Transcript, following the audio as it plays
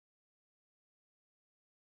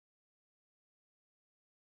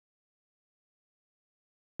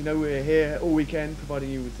You know, we're here all weekend providing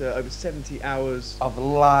you with over 70 hours of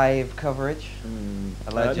live coverage.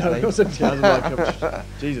 Allegedly. No, not 70 hours of live coverage.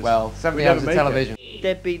 Jesus. Well, 70 hours of television.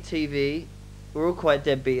 Deadbeat TV. We're all quite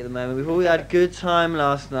deadbeat at the moment. We've all had a good time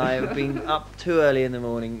last night. We've been up too early in the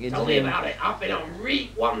morning. Tell me about it. I've been on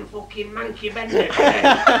one fucking monkey bender.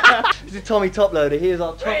 This is Tommy Toploader. Here's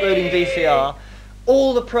our Toploading VCR.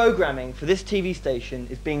 All the programming for this TV station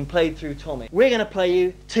is being played through Tommy. We're going to play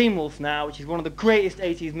you Teen Wolf now, which is one of the greatest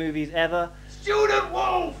 80s movies ever. Student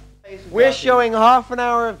Wolf! We're showing half an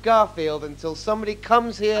hour of Garfield until somebody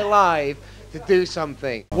comes here live to do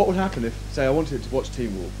something. What would happen if, say, I wanted to watch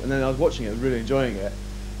Teen Wolf, and then I was watching it, really enjoying it,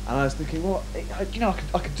 and I was thinking, well, you know,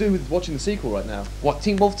 I could do with watching the sequel right now. What,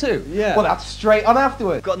 Teen Wolf 2? Yeah. Well, that's straight on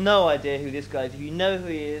afterwards. Got no idea who this guy is. If you know who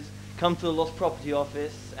he is, come to the Lost Property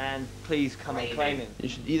Office and please come and claim him. You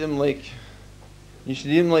should eat them like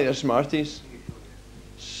they're Smarties.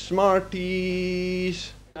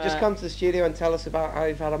 Smarties. Just come to the studio and tell us about how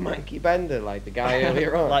you've had a manky bender, like the guy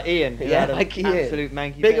earlier on. Like Ian, who yeah, had an like Ian. absolute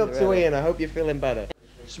manky Big bender up to earlier. Ian, I hope you're feeling better.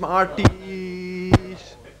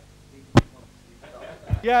 Smarties.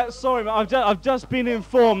 Yeah, sorry, man. I've just been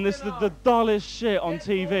informed this is the dullest shit on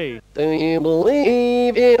TV. Do you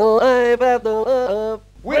believe in life after love?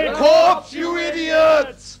 We're corpse, you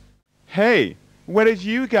idiots! Hey, where did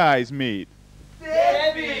you guys meet?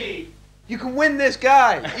 Debbie! You can win this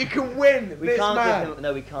guy. You can win We this can't man. give him,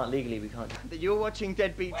 no, we can't, legally we can't. You're watching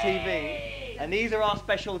Deadbeat TV, and these are our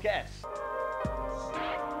special guests.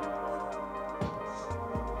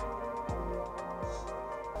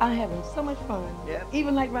 I'm having so much fun. Yeah.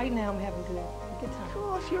 Even like right now, I'm having a good time. Of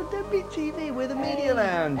course, you're Deadbeat TV, we're the Media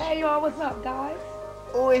Lounge. Hey y'all, what's up, guys?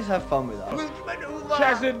 Always have fun with us.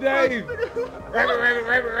 Chaz and Dave. Don't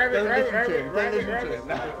listen to him.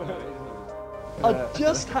 I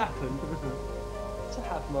just happen to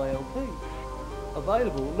have my LP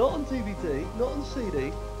available, not on DVD, not on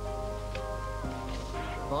CD,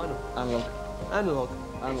 vinyl, analog.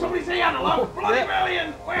 Somebody say analog. Bloody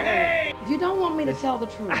brilliant. Way! If you don't want me to tell the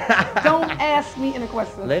truth, don't ask me any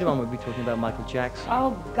questions. Later on, we'll be talking about Michael Jackson.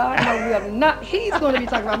 Oh God, no, we are not. He's going to be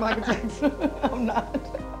talking about Michael Jackson. I'm not.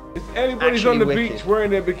 If anybody's Actually on the wicked. beach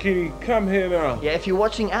wearing their bikini, come here now. Yeah, if you're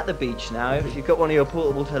watching at the beach now, if you've got one of your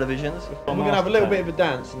portable televisions. And we're going to have a little bit of a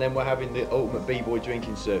dance, and then we're having the ultimate b-boy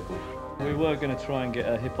drinking circle. We were going to try and get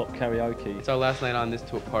a hip-hop karaoke. It's our last night on this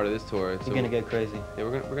tour, part of this tour. So You're going to go crazy. Yeah,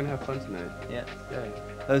 we're gonna have fun tonight. Yeah. Yeah.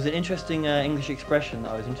 There was an interesting English expression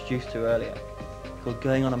that I was introduced to earlier called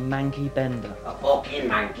going on a manky bender. A fucking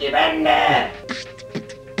monkey bender!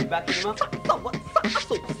 Backing him up.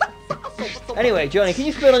 Anyway, Johnny, can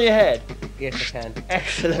you spit on your head? Yes, I can.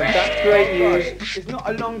 Excellent, that's great news. It's not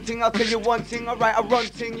a long thing, I'll tell you one thing, alright, a run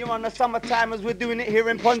thing. You're on the summertime as we're doing it here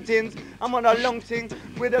in Pontins. I'm on a long thing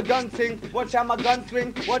with a gun thing. Watch how my gun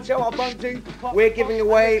swing, watch how I bunting. We're giving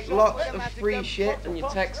away lots of free shit and your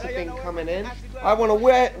texts have been coming in. I want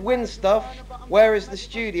to win stuff. Where is the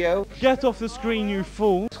studio? Get off the screen, you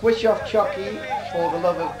fool. Switch off Chucky, for the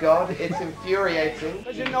love of God. It's infuriating.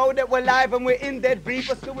 Cause you know that we're live and we're in Deadbeat,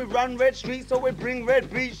 but still we run red streets, so we bring red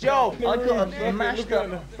beats, yo. I got a mashed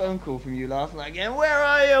up phone call from you last night again. Where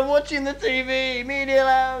are you? I'm watching the TV, Media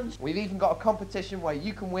Lounge. We've even got a competition where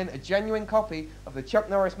you can win a genuine copy of the Chuck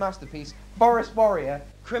Norris masterpiece, Forest Warrior.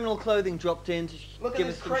 Criminal Clothing dropped in to Look give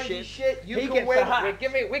at us this some crazy shit. You He can gets win. the hat. We're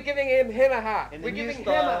giving him a hat. In the We're new giving him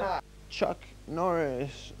style. a hat. Chuck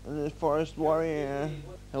Norris and the Forest Warrior.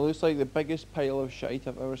 It looks like the biggest pile of shite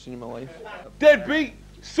I've ever seen in my life. Deadbeat,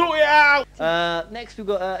 sort it out! Next we've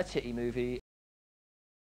got a titty movie.